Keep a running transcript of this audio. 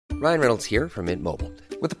Ryan Reynolds here from Mint Mobile.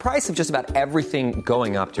 With the price of just about everything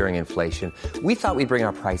going up during inflation, we thought we'd bring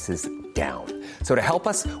our prices down. So to help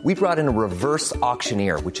us, we brought in a reverse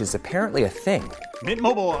auctioneer, which is apparently a thing. Mint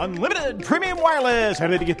Mobile Unlimited Premium Wireless. How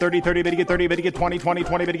to get 30, 30, bit to get 30, bit to get 20, 20,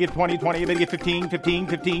 20, bit to get 20, 20, bit to get 15, 15,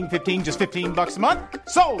 15, 15, just $15 a month?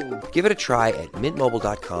 Sold! Give it a try at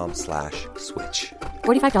mintmobile.com/switch.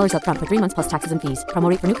 $45 up front for 3 months plus taxes and fees. Promo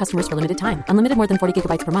rate for new customers for limited time. Unlimited more than 40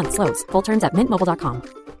 gigabytes per month. Slows full terms at mintmobile.com.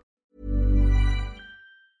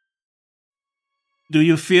 Do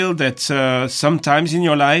you feel that sometimes in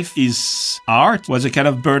your life is art was a kind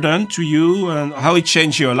of burden to you, and how it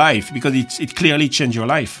changed your life? Because it clearly changed your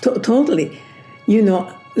life. Totally. You know,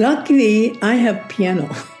 luckily I have piano,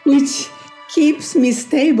 which keeps me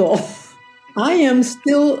stable. I am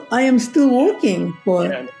still working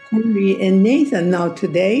for Henry and Nathan now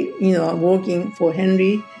today. You know, I'm working for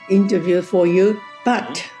Henry, interview for you,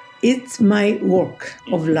 but it's my work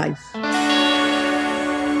of life.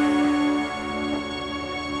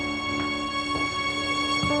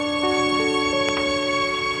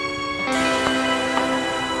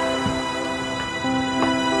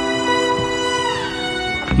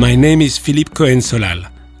 My name is Philippe Cohen-Solal,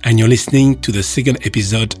 and you're listening to the second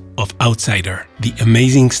episode of Outsider, the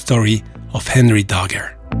amazing story of Henry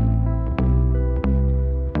Darger.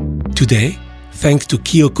 Today, thanks to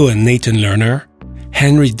Kyoko and Nathan Lerner,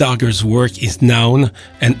 Henry Darger's work is known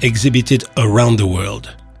and exhibited around the world.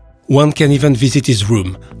 One can even visit his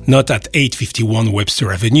room, not at 851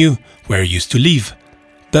 Webster Avenue, where he used to live,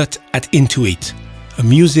 but at Intuit, a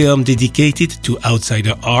museum dedicated to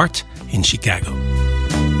outsider art in Chicago.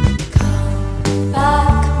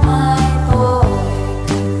 Back, my boy,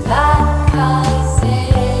 back, I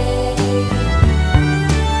say.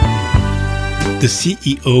 The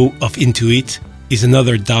CEO of Intuit is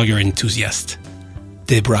another Darger enthusiast,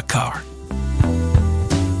 Deborah Carr.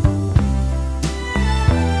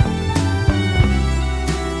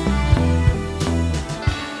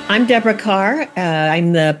 I'm Deborah Carr.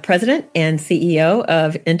 I'm the president and CEO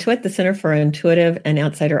of Intuit, the Center for Intuitive and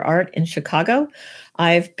Outsider Art in Chicago.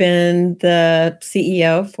 I've been the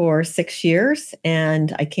CEO for 6 years,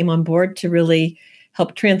 and I came on board to really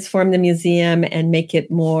help transform the museum and make it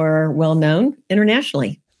more well-known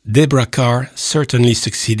internationally. Deborah Carr certainly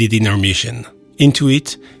succeeded in her mission.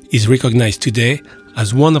 Intuit is recognized today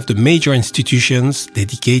as one of the major institutions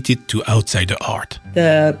dedicated to outsider art.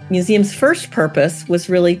 The museum's first purpose was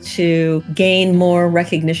really to gain more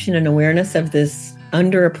recognition and awareness of this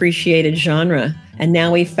underappreciated genre. And now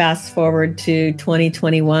we fast forward to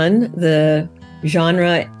 2021. The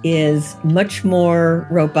genre is much more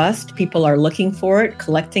robust. People are looking for it,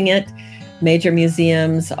 collecting it. Major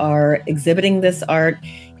museums are exhibiting this art.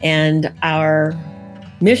 And our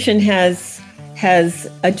mission has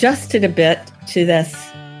adjusted a bit to this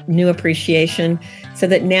new appreciation so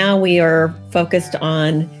that now we are focused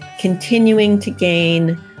on continuing to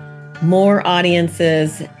gain more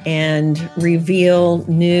audiences and reveal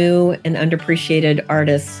new and underappreciated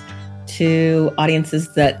artists to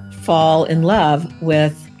audiences that fall in love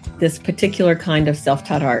with this particular kind of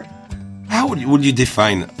self-taught art. How would you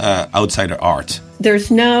define outsider art? There's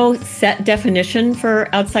no set definition for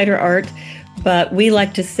outsider art, but we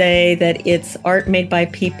like to say that it's art made by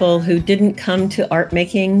people who didn't come to art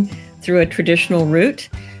making through a traditional route,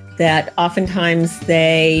 that oftentimes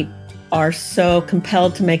they are so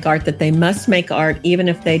compelled to make art that they must make art even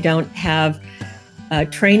if they don't have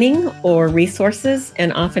training or resources.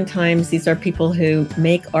 And oftentimes these are people who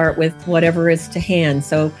make art with whatever is to hand,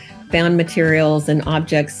 so found materials and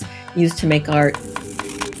objects used to make art.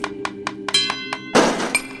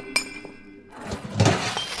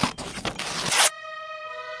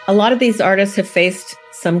 A lot of these artists have faced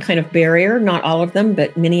some kind of barrier, not all of them,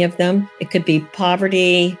 but many of them. It could be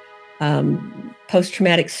poverty,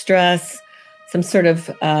 post-traumatic stress, some sort of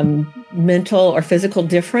mental or physical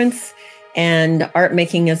difference. And art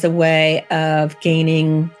making is a way of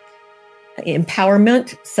gaining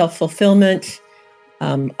empowerment, self-fulfillment.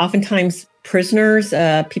 Oftentimes prisoners,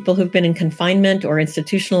 people who've been in confinement or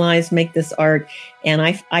institutionalized make this art. And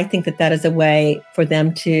I think that is a way for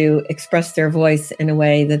them to express their voice in a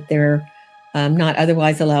way that they're not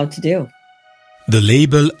otherwise allowed to do. The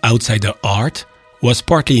label outsider art was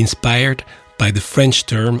partly inspired by the French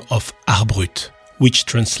term of art brut, which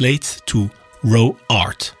translates to raw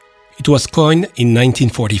art. It was coined in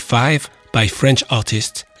 1945 by French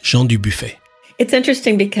artist Jean Dubuffet. It's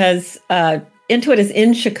interesting because Intuit is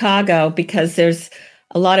in Chicago because there's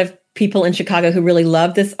a lot of people in Chicago who really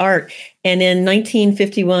love this art. And in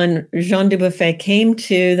 1951, Jean Dubuffet came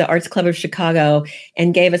to the Arts Club of Chicago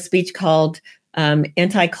and gave a speech called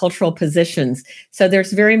anti-cultural positions. So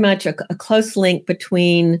there's very much a close link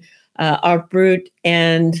between Art Brut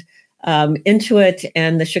and Intuit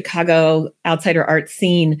and the Chicago outsider art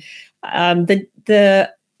scene.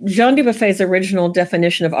 The Jean Dubuffet's original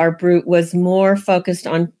definition of Art Brut was more focused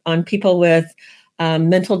on people with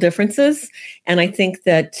mental differences, and I think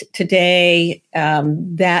that today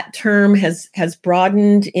that term has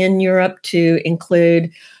broadened in Europe to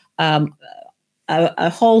include a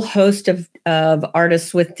whole host of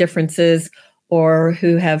artists with differences or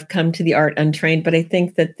who have come to the art untrained. But I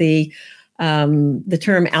think that the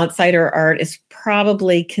term outsider art is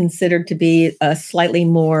probably considered to be a slightly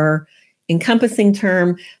more encompassing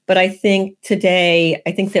term. But I think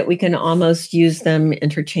that we can almost use them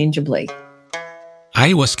interchangeably.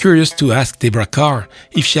 I was curious to ask Deborah Carr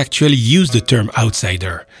if she actually used the term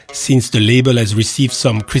outsider, since the label has received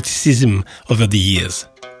some criticism over the years.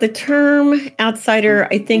 The term outsider,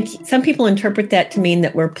 I think some people interpret that to mean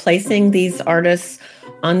that we're placing these artists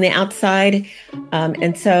on the outside.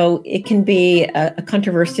 And so it can be a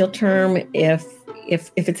controversial term if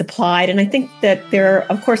it's applied. And I think that there are,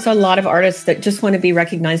 of course, a lot of artists that just want to be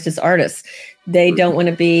recognized as artists. They don't want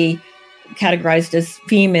to be categorized as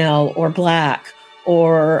female or Black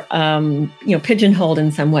or pigeonholed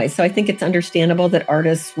in some way. So I think it's understandable that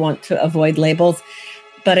artists want to avoid labels.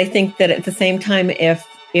 But I think that at the same time,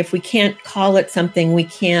 if we can't call it something, we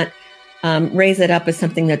can't raise it up as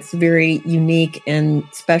something that's very unique and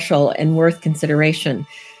special and worth consideration.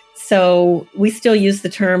 So we still use the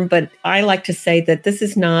term, but I like to say that this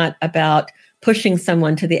is not about pushing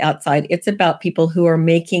someone to the outside. It's about people who are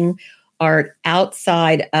making art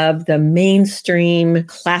outside of the mainstream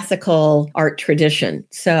classical art tradition.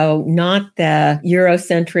 So not the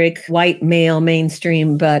Eurocentric white male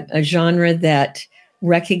mainstream, but a genre that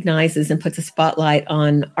recognizes and puts a spotlight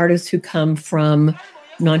on artists who come from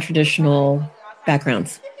non-traditional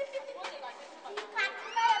backgrounds.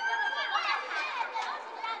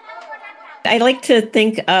 I like to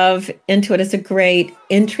think of Intuit as a great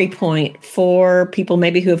entry point for people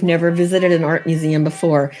maybe who have never visited an art museum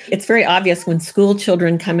before. It's very obvious when school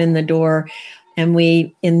children come in the door, and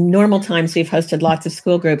in normal times, we've hosted lots of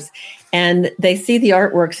school groups, and they see the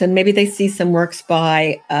artworks, and maybe they see some works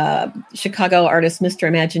by Chicago artist Mr.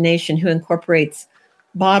 Imagination, who incorporates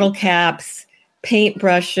bottle caps, paint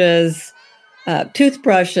brushes,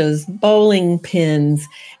 toothbrushes, bowling pins,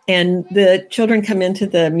 and the children come into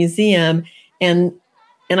the museum, and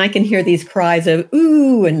I can hear these cries of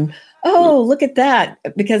 "ooh" and "oh, look at that,"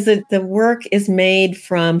 because the work is made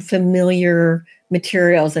from familiar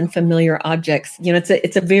materials and familiar objects.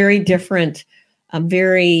 It's a very different,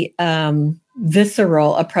 very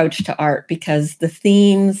visceral approach to art, because the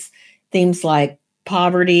themes like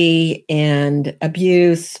poverty and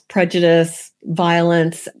abuse, prejudice,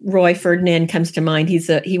 violence. Roy Ferdinand comes to mind.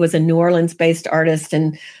 He was a New Orleans-based artist,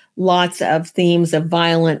 and lots of themes of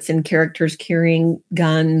violence and characters carrying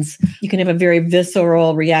guns. You can have a very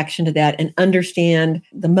visceral reaction to that and understand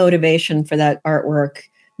the motivation for that artwork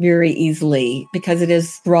very easily, because it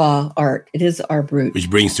is raw art. It is art brut. Which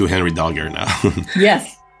brings to Henry Darger now.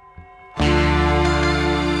 Yes.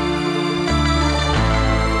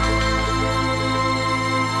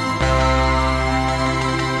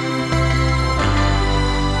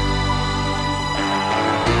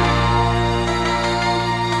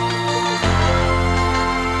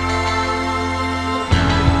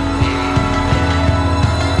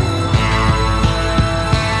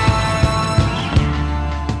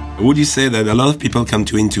 Would you say that a lot of people come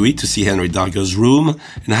to Intuit to see Henry Darger's room?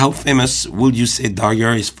 And how famous would you say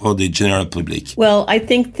Darger is for the general public? Well, I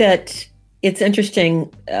think that it's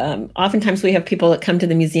interesting. Oftentimes we have people that come to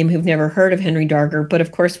the museum who've never heard of Henry Darger, but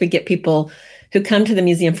of course we get people who come to the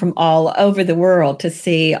museum from all over the world to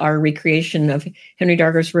see our recreation of Henry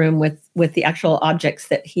Darger's room with the actual objects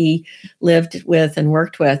that he lived with and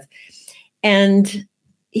worked with. And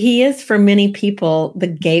he is, for many people, the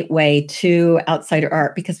gateway to outsider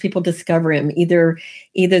art, because people discover him. Either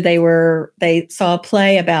they saw a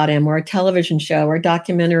play about him, or a television show, or a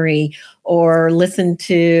documentary, or listened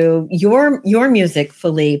to your music,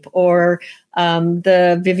 Philippe, or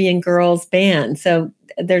the Vivian Girls band. So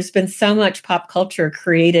there's been so much pop culture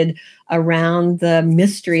created around the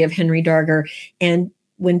mystery of Henry Darger, and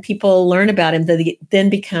when people learn about him, they then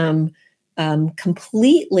become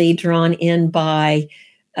completely drawn in by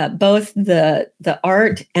both the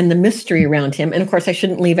art and the mystery around him. And of course, I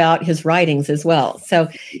shouldn't leave out his writings as well. So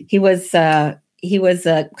he was kind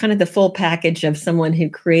of the full package of someone who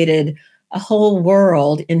created a whole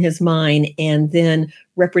world in his mind and then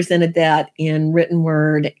represented that in written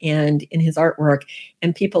word and in his artwork.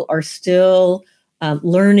 And people are still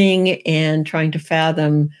learning and trying to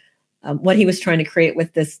fathom what he was trying to create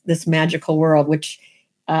with this magical world, which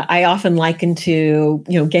I often liken to,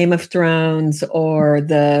 Game of Thrones or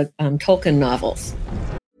the Tolkien novels.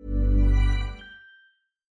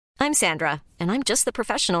 I'm Sandra, and I'm just the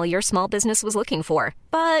professional your small business was looking for.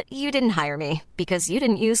 But you didn't hire me because you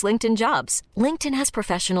didn't use LinkedIn Jobs. LinkedIn has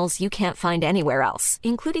professionals you can't find anywhere else,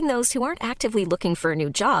 including those who aren't actively looking for a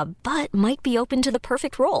new job, but might be open to the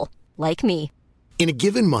perfect role, like me. In a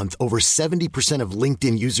given month, over 70% of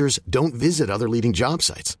LinkedIn users don't visit other leading job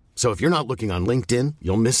sites. So if you're not looking on LinkedIn,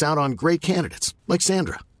 you'll miss out on great candidates like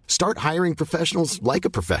Sandra. Start hiring professionals like a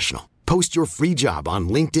professional. Post your free job on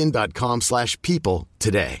linkedin.com/people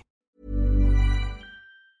today.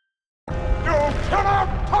 You cannot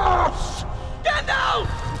pass! Get out!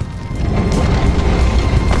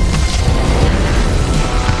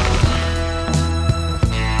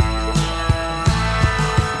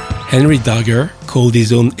 Henry Dogger called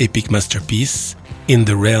his own epic masterpiece In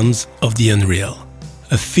the Realms of the Unreal,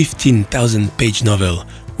 a 15,000-page novel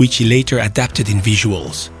which he later adapted in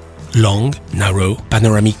visuals. Long, narrow,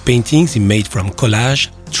 panoramic paintings he made from collage,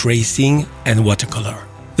 tracing, and watercolor.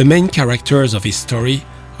 The main characters of his story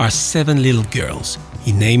are 7 little girls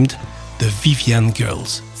he named the Vivian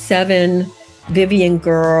Girls. 7 Vivian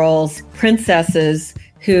girls, princesses,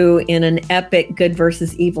 who in an epic good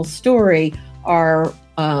versus evil story are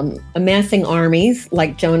amassing armies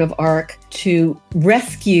like Joan of Arc to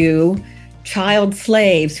rescue child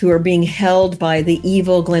slaves who are being held by the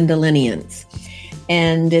evil Glendolinians.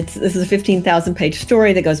 And this is a 15,000-page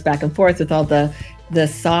story that goes back and forth with all the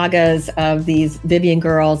sagas of these Vivian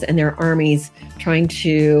girls and their armies trying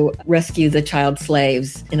to rescue the child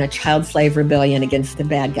slaves in a child slave rebellion against the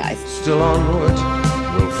bad guys. Still onward,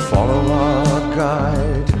 we'll follow our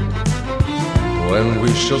guide. When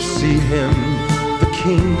we shall see him, the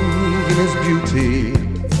king in his beauty,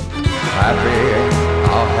 happy,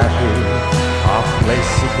 our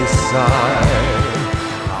place at his side.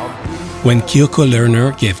 When Kyoko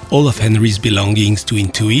Lerner gave all of Henry's belongings to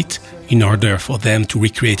Intuit in order for them to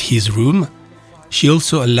recreate his room, she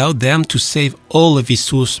also allowed them to save all of his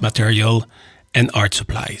source material and art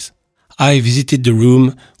supplies. I visited the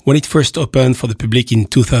room when it first opened for the public in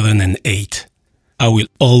 2008. I will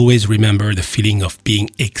always remember the feeling of being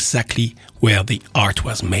exactly where the art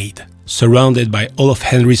was made, surrounded by all of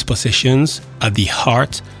Henry's possessions at the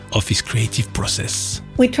heart of his creative process.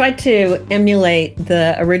 We tried to emulate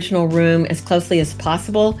the original room as closely as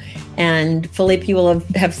possible, and Philippe, you will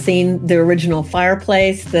have seen the original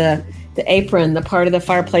fireplace. The apron, the part of the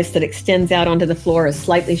fireplace that extends out onto the floor, is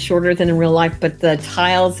slightly shorter than in real life, but the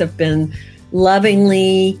tiles have been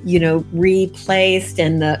lovingly, replaced,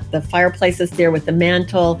 and the fireplace is there with the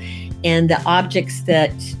mantle and the objects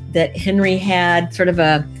that Henry had, sort of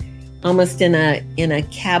almost in a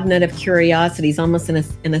cabinet of curiosities, almost in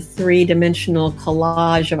a three-dimensional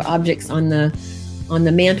collage of objects on the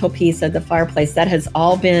mantelpiece of the fireplace. That has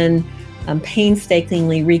all been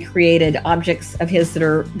painstakingly recreated. Objects of his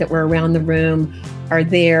that were around the room are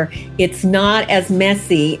there. It's not as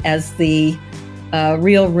messy as the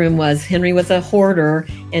real room was. Henry was a hoarder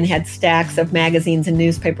and had stacks of magazines and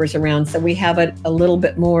newspapers around, so we have it a little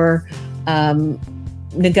bit more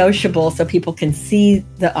negotiable so people can see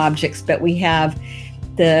the objects. But we have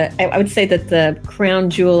I would say that the crown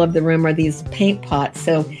jewel of the room are these paint pots.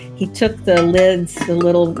 So he took the lids, the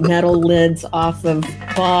little metal lids off of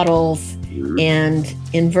bottles, and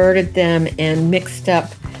inverted them and mixed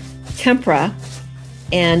up tempera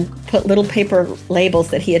and put little paper labels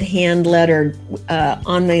that he had hand lettered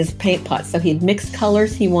on these paint pots. So he had mixed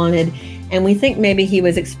colors he wanted, and we think maybe he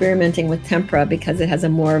was experimenting with tempera because it has a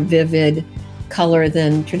more vivid color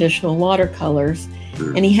than traditional watercolors.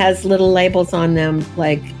 And he has little labels on them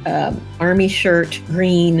like Army Shirt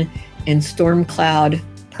green and Storm Cloud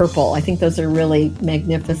purple. I think those are really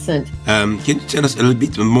magnificent. Can you tell us a little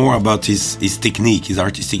bit more about his technique, his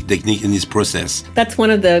artistic technique in his process? That's one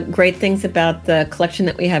of the great things about the collection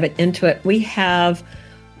that we have at Intuit. We have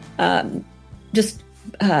piles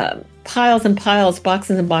and piles,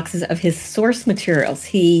 boxes and boxes of his source materials.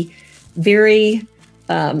 He very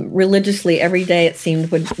religiously every day, it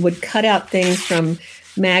seemed, would cut out things from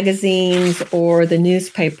magazines or the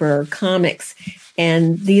newspaper or comics.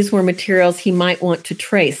 And these were materials he might want to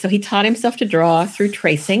trace. So he taught himself to draw through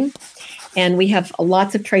tracing. And we have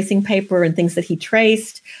lots of tracing paper and things that he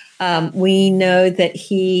traced. We know that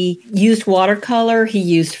he used watercolor. He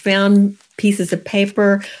used found pieces of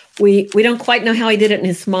paper. We don't quite know how he did it in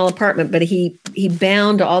his small apartment, but he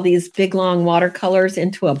bound all these big, long watercolors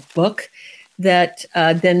into a book that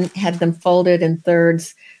then had them folded in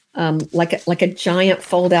thirds like a giant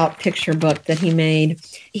fold-out picture book that he made.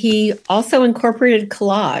 He also incorporated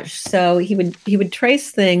collage. So he would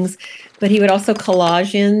trace things, but he would also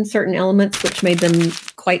collage in certain elements, which made them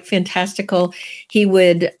quite fantastical. He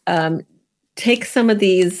would take some of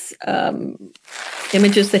these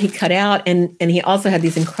images that he cut out, and he also had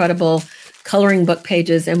these incredible coloring book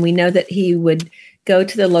pages. And we know that he would go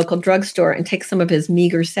to the local drugstore and take some of his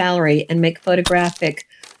meager salary and make photographic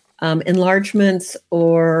enlargements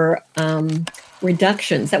or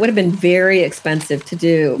reductions. That would have been very expensive to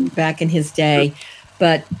do back in his day,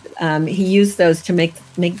 but he used those to make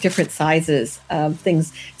different sizes of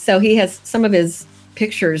things. So he has some of his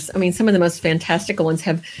pictures. I mean, some of the most fantastical ones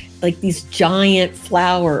have like these giant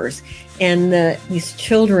flowers, and these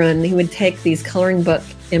children. He would take these coloring book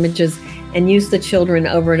images and use the children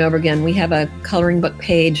over and over again. We have a coloring book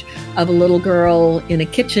page of a little girl in a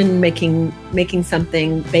kitchen making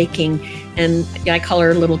something, baking, and I call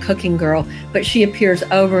her Little Cooking Girl, but she appears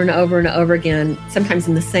over and over and over again, sometimes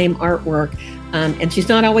in the same artwork. And she's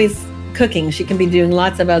not always cooking. She can be doing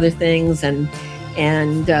lots of other things. And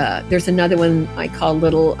there's another one I call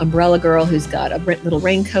Little Umbrella Girl, who's got a little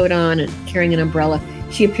raincoat on and carrying an umbrella.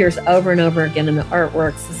 She appears over and over again in the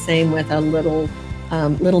artworks. The same with a little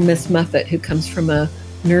Miss Muffet, who comes from a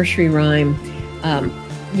nursery rhyme.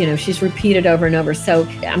 She's repeated over and over. So,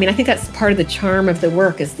 I mean, I think that's part of the charm of the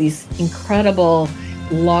work, is these incredible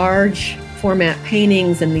large format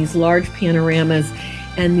paintings and these large panoramas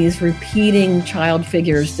and these repeating child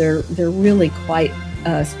figures. They're really quite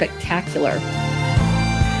spectacular.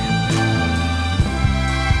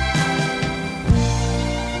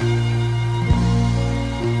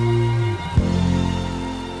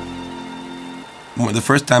 The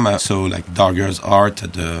first time I saw like Dagger's art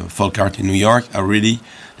at the Folk Art in New York, I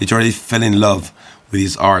literally fell in love with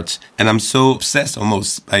his art, and I'm so obsessed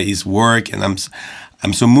almost by his work, and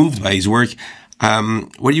I'm so moved by his work.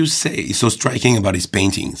 What do you say is so striking about his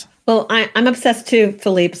paintings? Well, I'm obsessed too,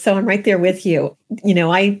 Philippe. So I'm right there with you.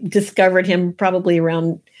 I discovered him probably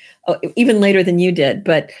around even later than you did,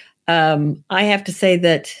 but I have to say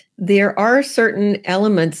that there are certain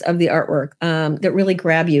elements of the artwork that really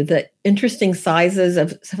grab you. The interesting sizes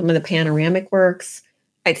of some of the panoramic works.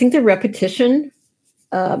 I think the repetition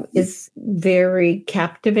is very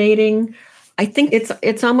captivating. I think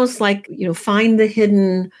it's almost like, find the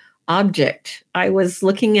hidden object. I was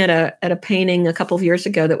looking at a painting a couple of years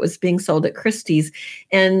ago that was being sold at Christie's,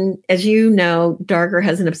 and as you know, Darger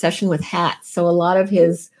has an obsession with hats. So a lot of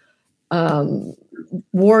his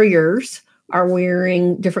warriors are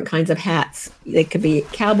wearing different kinds of hats. They could be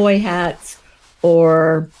cowboy hats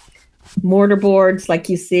or mortarboards like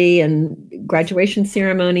you see in graduation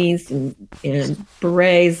ceremonies and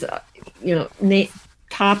berets,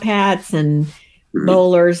 top hats and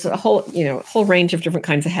bowlers, a whole range of different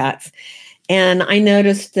kinds of hats. And I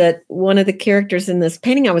noticed that one of the characters in this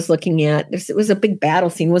painting I was looking at, it was a big battle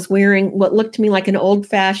scene, was wearing what looked to me like an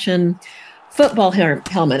old-fashioned football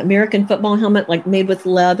helmet, American football helmet, like made with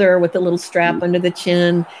leather with a little strap under the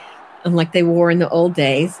chin, like they wore in the old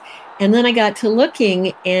days. And then I got to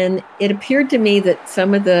looking, and it appeared to me that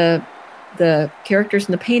some of the characters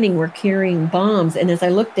in the painting were carrying bombs. And as I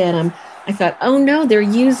looked at them, I thought, oh no, they're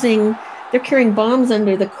carrying bombs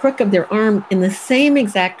under the crook of their arm in the same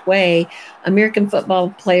exact way American football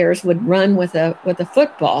players would run with a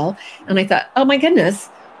football. And I thought, oh my goodness,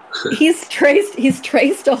 he's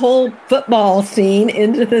traced a whole football scene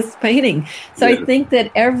into this painting. So I think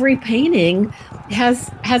that every painting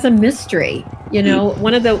has a mystery.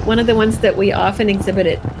 One of the ones that we often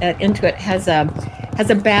exhibit at Intuit has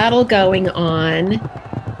a battle going on,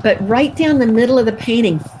 but right down the middle of the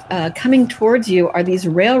painting, coming towards you are these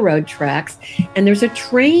railroad tracks, and there's a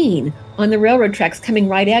train on the railroad tracks coming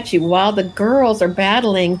right at you while the girls are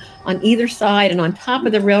battling on either side, and on top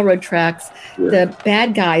of the railroad tracks, the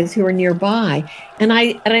bad guys who are nearby. And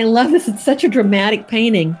I love this. It's such a dramatic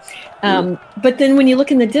painting. But then when you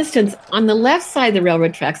look in the distance, on the left side of the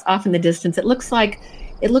railroad tracks, off in the distance, it looks like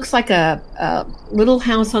a Little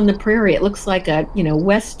House on the Prairie. It looks like a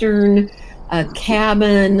Western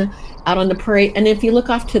cabin out on the prairie. And if you look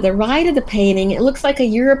off to the right of the painting, it looks like a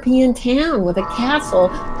European town with a castle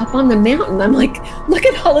up on the mountain. I'm like, look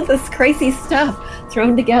at all of this crazy stuff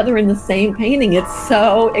thrown together in the same painting. It's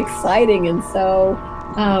so exciting and so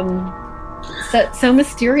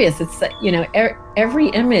mysterious. It's every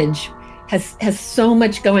image has so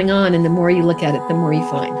much going on, and the more you look at it, the more you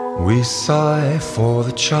find. We sigh for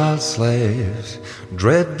the child slaves,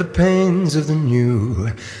 dread the pains of the new.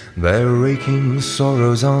 Their raking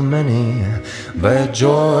sorrows are many, their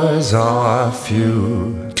joys are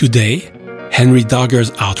few. Today, Henry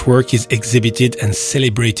Dogger's artwork is exhibited and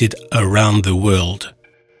celebrated around the world.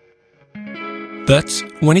 But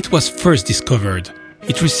when it was first discovered,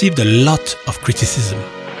 it received a lot of criticism.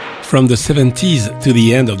 From the 70s to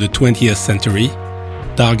the end of the 20th century,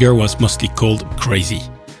 Dogger was mostly called crazy,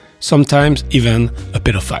 sometimes even a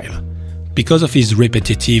pedophile, because of his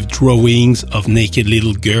repetitive drawings of naked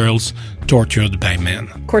little girls tortured by men.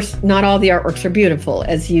 Of course, not all the artworks are beautiful,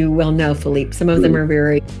 as you well know, Philippe. Some of them are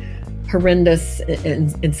very horrendous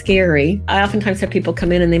and scary. I oftentimes have people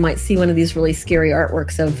come in and they might see one of these really scary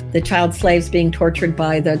artworks of the child slaves being tortured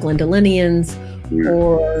by the Glendolinians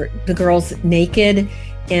or the girls naked.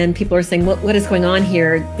 And people are saying, what is going on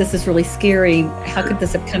here? This is really scary. How could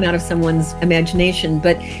this have come out of someone's imagination?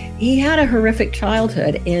 But he had a horrific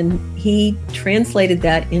childhood, and he translated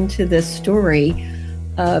that into this story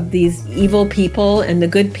of these evil people and the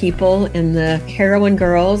good people and the heroine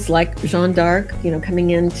girls like Jeanne d'Arc,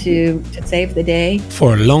 coming in to save the day.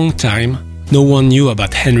 For a long time, no one knew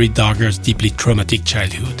about Henry Dogger's deeply traumatic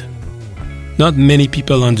childhood. Not many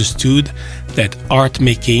people understood that art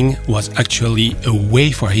making was actually a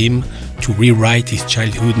way for him to rewrite his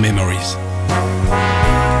childhood memories.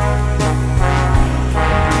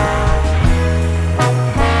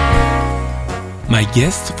 My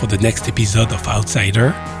guests for the next episode of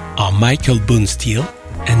Outsider are Michael Boone-Steel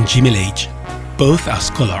and Jimmy Lage. Both are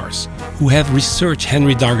scholars who have researched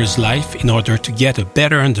Henry Dogger's life in order to get a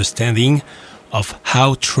better understanding of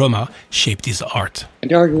how trauma shaped his art.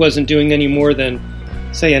 Dogger wasn't doing any more than,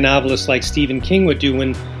 say, a novelist like Stephen King would do.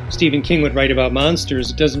 When Stephen King would write about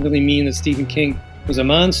monsters, it doesn't really mean that Stephen King was a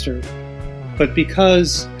monster. But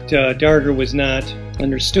because Dogger was not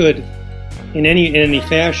understood in any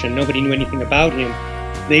fashion, nobody knew anything about him,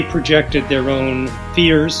 they projected their own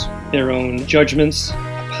fears, their own judgments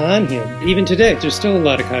upon him. Even today, there's still a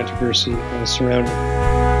lot of controversy surrounding him.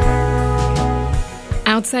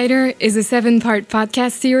 Outsider is a 7-part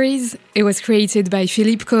podcast series. It was created by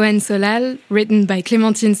Philippe Cohen-Solal, written by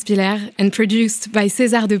Clémentine Spiller, and produced by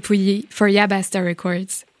César de Pouilly for Yabasta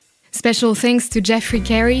Records. Special thanks to Jeffrey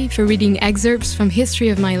Carey for reading excerpts from History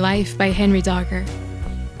of My Life by Henry Dogger.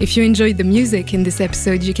 If you enjoyed the music in this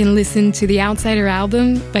episode, you can listen to the Outsider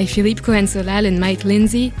album by Philippe Cohen-Solal and Mike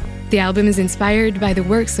Lindsay. The album is inspired by the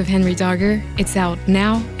works of Henry Dogger. It's out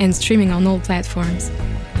now and streaming on all platforms.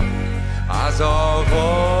 As of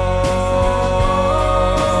old,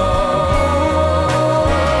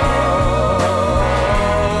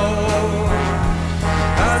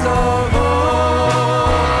 as of old,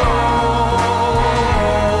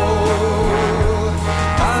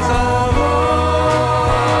 as of old, as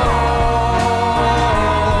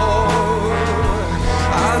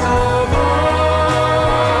of old,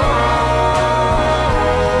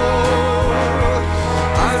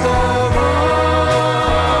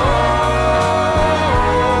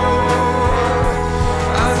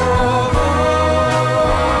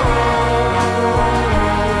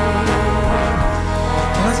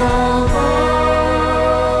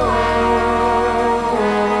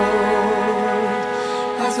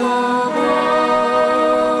 as of old.